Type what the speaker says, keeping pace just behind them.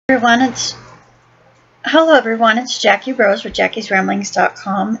Hello everyone, it's Jackie Rose with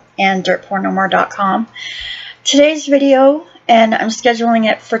Jackie'sRamblings.com and DirtPourNoMore.com. Today's video, and I'm scheduling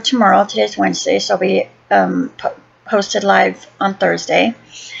it for tomorrow. Today's Wednesday, so it'll be posted live on Thursday,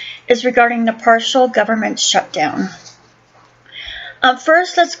 is regarding the partial government shutdown.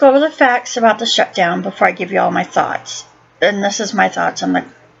 First, let's go over the facts about the shutdown before I give you all my thoughts. And this is my thoughts on the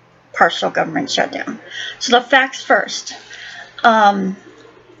partial government shutdown. So the facts first.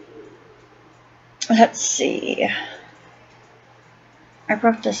 Let's see. I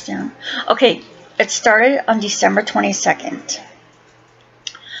wrote this down. Okay, it started on December 22nd.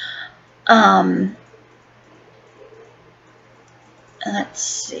 Let's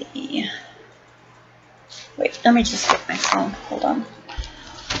see. Wait, let me just get my phone. Hold on.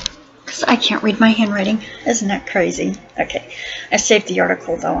 Because I can't read my handwriting. Isn't that crazy? Okay. I saved the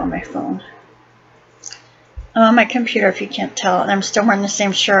article, though, on my phone. On my computer, if you can't tell. And I'm still wearing the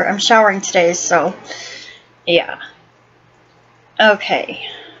same shirt. I'm showering today, so yeah. Okay.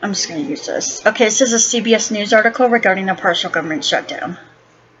 I'm just going to use this. Okay, this is a CBS News article regarding the partial government shutdown.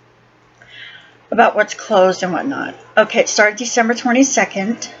 About what's closed and whatnot. Okay, it started December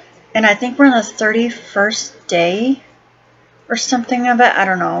 22nd. And I think we're on the 31st day or something of it. I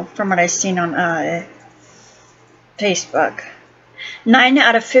don't know, from what I've seen on Facebook. 9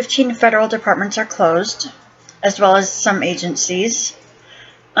 out of 15 federal departments are closed, as well as some agencies.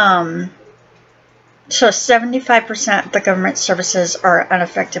 So 75% of the government services are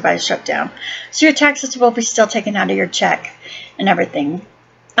unaffected by the shutdown. So your taxes will be still taken out of your check and everything.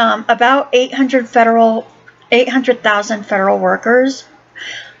 About 800,000 federal workers.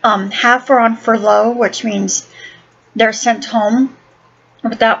 Half are on furlough, which means they're sent home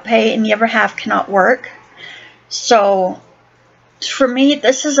without pay, and the other half cannot work. So for me,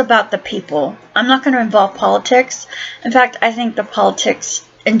 this is about the people. I'm not going to involve politics. In fact, I think the politics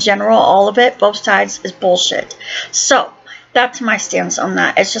in general, all of it, both sides, is bullshit. So that's my stance on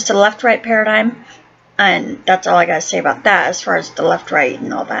that. It's just a left-right paradigm, and that's all I got to say about that as far as the left-right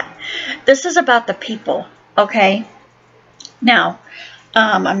and all that. This is about the people, okay? Now,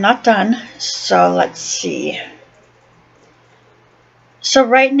 I'm not done, so let's see. So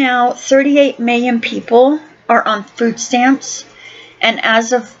right now, 38 million people are on food stamps. And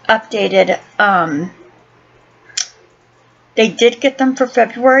as of updated, they did get them for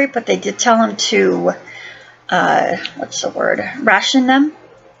February, but they did tell them to, ration them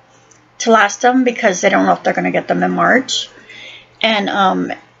to last them, because they don't know if they're going to get them in March. And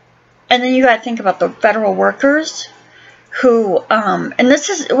then you got to think about the federal workers who, and this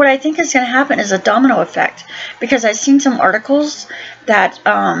is what I think is going to happen, is a domino effect, because I've seen some articles that,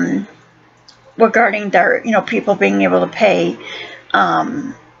 regarding their, people being able to pay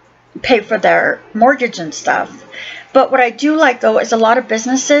for their mortgage and stuff. But what I do like, though, is a lot of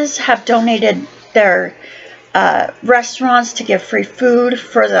businesses have donated their restaurants to give free food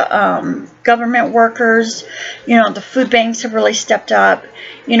for the government workers. The food banks have really stepped up.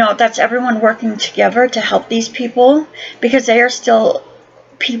 That's everyone working together to help these people, because they are still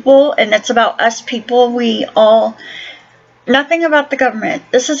people, and it's about us people. We all, nothing about the government.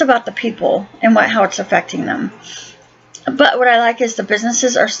 This is about the people and how it's affecting them. But what I like is the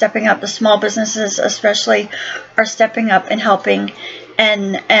businesses are stepping up. The small businesses especially are stepping up and helping,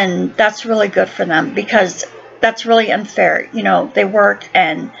 and that's really good for them, because that's really unfair. They work,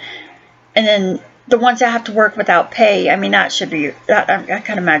 and then the ones that have to work without pay, I mean, that should be, I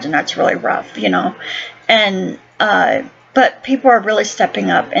can imagine that's really rough, and but people are really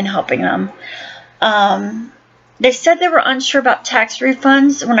stepping up and helping them. They said they were unsure about tax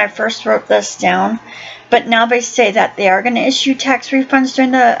refunds when I first wrote this down, but now they say that they are going to issue tax refunds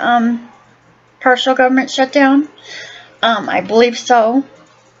during the partial government shutdown. I believe so.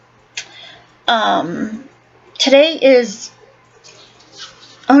 Today is,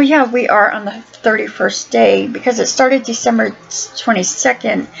 oh yeah, we are on the 31st day, because it started December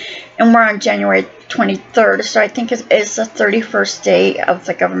 22nd, and we're on January 23rd, so I think it is the 31st day of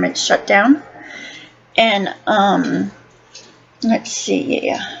the government shutdown. And, let's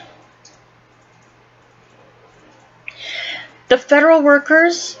see. The federal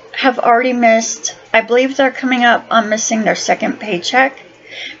workers have already missed, I believe they're coming up on missing their second paycheck,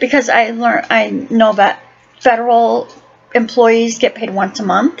 because I know that federal employees get paid once a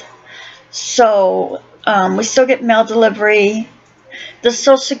month. So, we still get mail delivery. The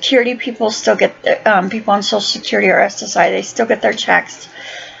Social Security people still get, people on Social Security or SSI, they still get their checks.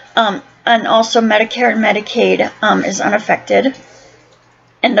 And also Medicare and Medicaid is unaffected.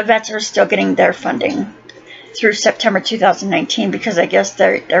 And the vets are still getting their funding through September 2019, because I guess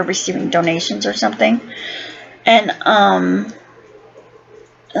they're receiving donations or something. And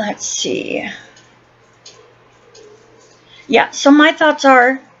let's see. Yeah, so my thoughts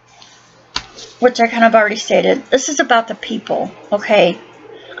are, which I kind of already stated, this is about the people, okay?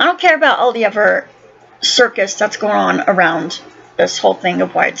 I don't care about all the other circus that's going on around this whole thing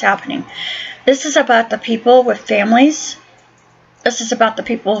of why it's happening. This is about the people with families. This is about the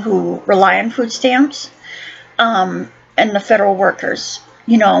people who rely on food stamps, and the federal workers,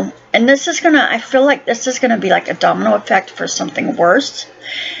 you know. And this is gonna, I feel like this is gonna be like a domino effect for something worse.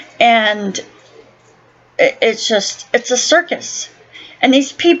 And it's just, it's a circus. And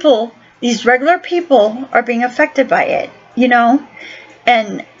these people, these regular people are being affected by it, you know.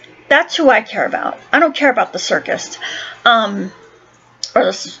 And that's who I care about. I don't care about the circus. Or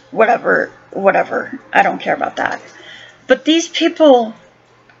this, whatever. I don't care about that. But these people,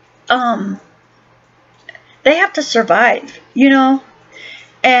 they have to survive, you know.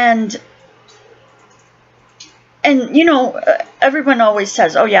 And you know, everyone always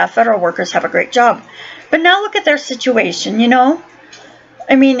says, oh yeah, federal workers have a great job. But now look at their situation, you know.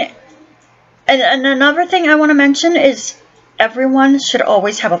 I mean, and another thing I want to mention is everyone should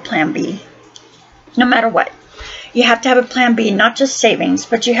always have a plan B, no matter what. You have to have a plan B, not just savings,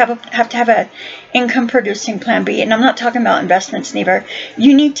 but you have to have a income-producing plan B. And I'm not talking about investments neither.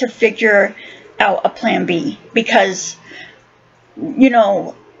 You need to figure out a plan B because, you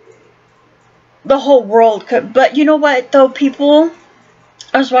know, the whole world could. But you know what, though, people,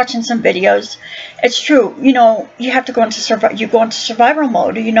 I was watching some videos. It's true, you know, you have to go into survival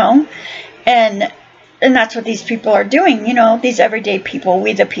mode, you know, and that's what these people are doing, you know, these everyday people,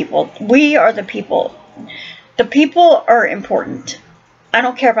 we are the people. The people are important. I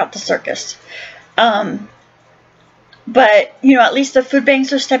don't care about the circus. But, you know, at least the food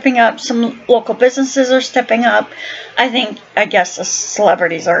banks are stepping up. Some local businesses are stepping up. I guess the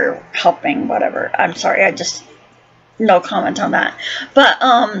celebrities are helping, whatever. I'm sorry, no comment on that. But,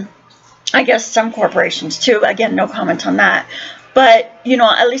 I guess some corporations too. Again, no comment on that. But, you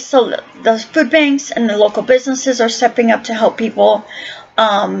know, at least the food banks and the local businesses are stepping up to help people.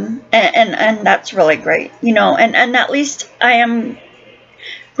 And that's really great, you know, and at least I am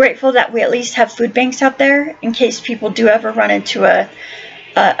grateful that we at least have food banks out there in case people do ever run into a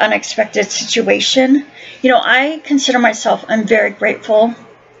unexpected situation. You know, I consider myself, I'm very grateful,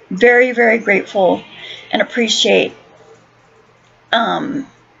 very, very grateful, and appreciate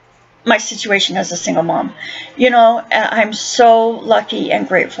my situation as a single mom. You know, I'm so lucky and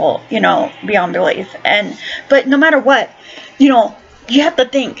grateful, you know, beyond belief. But no matter what, you know, you have to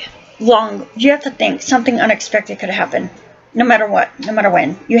think you have to think something unexpected could happen. No matter what, no matter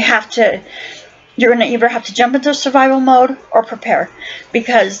when. You're going to either have to jump into survival mode or prepare.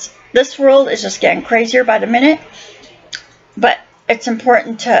 Because this world is just getting crazier by the minute. But it's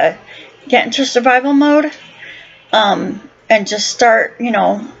important to get into survival mode. And just start, you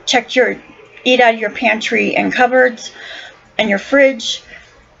know, eat out of your pantry and cupboards and your fridge.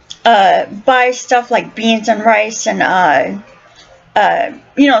 Buy stuff like beans and rice and,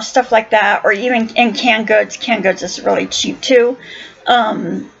 you know, stuff like that, or even in canned goods. Canned goods is really cheap too.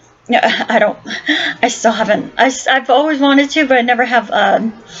 I've always wanted to, but I never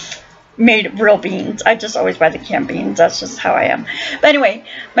have made real beans. I just always buy the canned beans. That's just how I am. But anyway,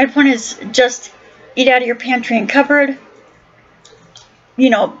 my point is just eat out of your pantry and cupboard. You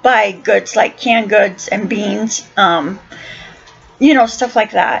know, buy goods like canned goods and beans. You know, stuff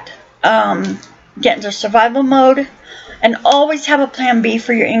like that. Get into survival mode. And always have a plan B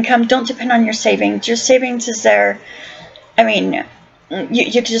for your income. Don't depend on your savings. Your savings is there. I mean,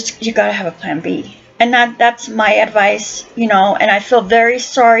 you gotta have a plan B. And that's my advice, you know. And I feel very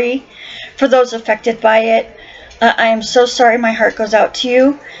sorry for those affected by it. I am so sorry. My heart goes out to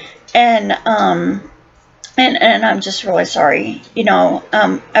you. And I'm just really sorry. You know,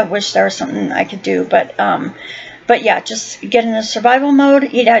 I wish there was something I could do, but yeah, just get into survival mode.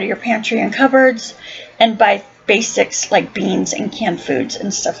 Eat out of your pantry and cupboards, and buy basics like beans and canned foods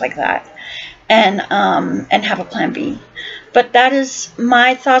and stuff like that, and have a plan B. But that is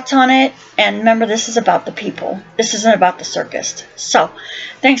my thoughts on it. And remember, this is about the people. This isn't about the circus. So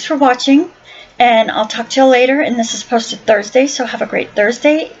thanks for watching, and I'll talk to you later. And this is posted Thursday, so have a great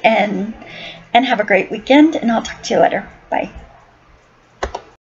Thursday and have a great weekend, and I'll talk to you later. Bye.